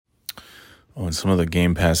Oh, and some of the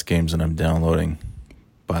Game Pass games that I'm downloading,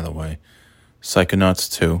 by the way,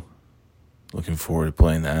 Psychonauts 2. Looking forward to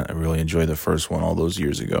playing that. I really enjoyed the first one all those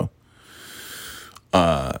years ago.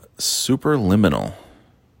 Superliminal,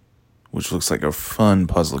 which looks like a fun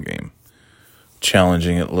puzzle game.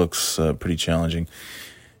 Challenging. It looks pretty challenging.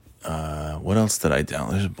 What else did I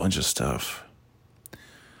download? There's a bunch of stuff.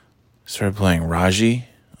 Started playing Raji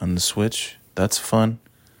on the Switch. That's fun.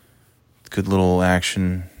 Good little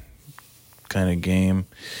action kind of game.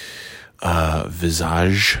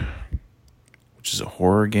 Visage, which is a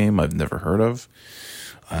horror game I've never heard of.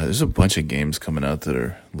 There's a bunch of games coming out that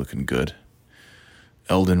are looking good.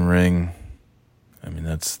 Elden Ring. I mean,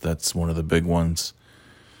 that's one of the big ones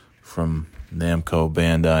from Namco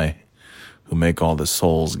Bandai, who make all the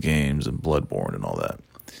Souls games and Bloodborne and all that.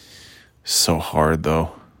 So hard,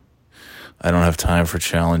 though. I don't have time for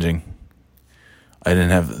challenging. I didn't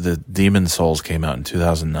have... The Demon Souls came out in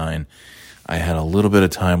 2009. I had a little bit of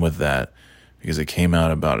time with that because it came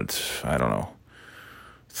out about, I don't know,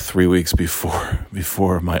 3 weeks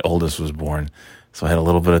before my oldest was born. So I had a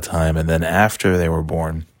little bit of time. And then after they were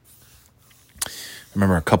born, I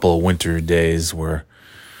remember a couple of winter days where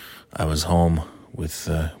I was home with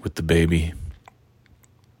the baby,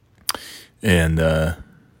 and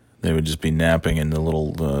they would just be napping in the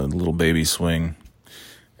little baby swing,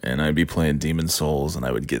 and I'd be playing Demon Souls, and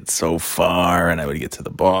I would get so far, and I would get to the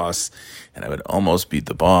boss, and I would almost beat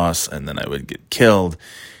the boss, and then I would get killed,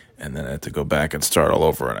 and then I had to go back and start all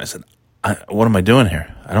over. And I said, "What am I doing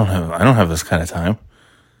here? I don't have this kind of time,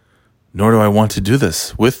 nor do I want to do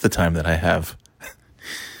this with the time that I have."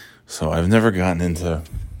 So I've never gotten into,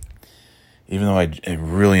 even though I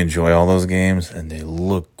really enjoy all those games and they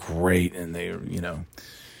look great and they,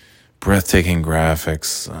 breathtaking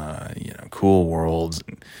graphics, cool worlds,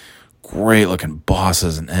 and great looking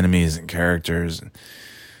bosses and enemies and characters, and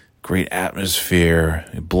great atmosphere,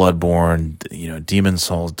 Bloodborne, Demon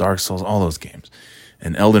Souls, Dark Souls, all those games.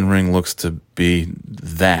 And Elden Ring looks to be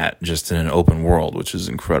that, just in an open world, which is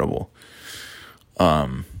incredible.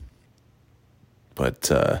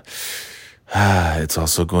 But it's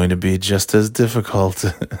also going to be just as difficult.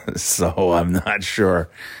 So I'm not sure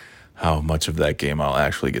how much of that game I'll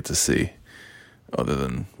actually get to see, other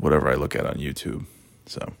than whatever I look at on YouTube.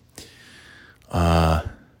 So,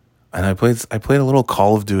 and I played a little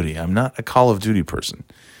Call of Duty. I'm not a Call of Duty person.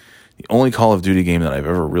 The only Call of Duty game that I've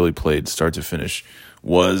ever really played start to finish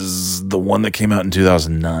was the one that came out in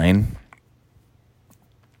 2009.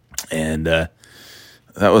 And that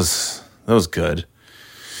was good.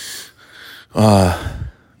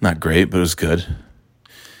 Not great, but it was good.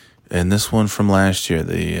 And this one from last year,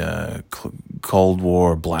 the Cold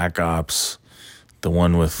War Black Ops, the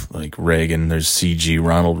one with like Reagan, there's CG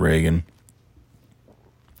Ronald Reagan.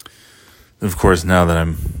 Of course, now that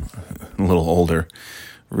I'm a little older,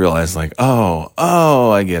 I realize like, oh,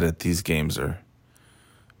 I get it. These games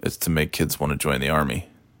it's to make kids want to join the army.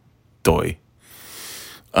 Doy.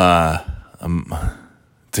 It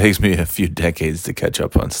takes me a few decades to catch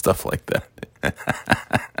up on stuff like that.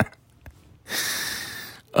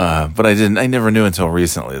 But I never knew until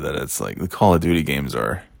recently that it's like the Call of Duty games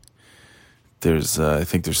I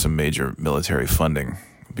think there's some major military funding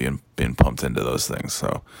being pumped into those things.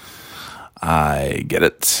 So I get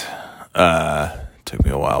it. Took me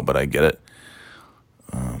a while, but I get it.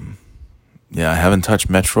 I haven't touched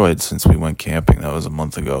Metroid since we went camping. That was a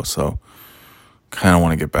month ago. So kind of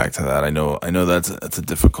want to get back to that. I know that's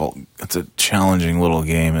it's a challenging little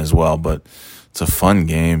game as well, but it's a fun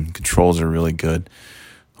game. Controls are really good.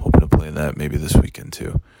 Hoping to play that maybe this weekend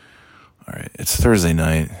too. All right, it's Thursday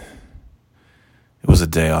night. It was a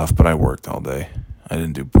day off, but I worked all day. I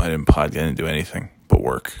didn't do anything but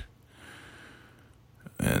work.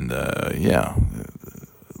 And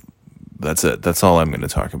that's it. That's all I'm going to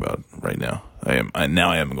talk about right now. I am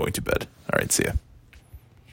going to bed. All right, see ya.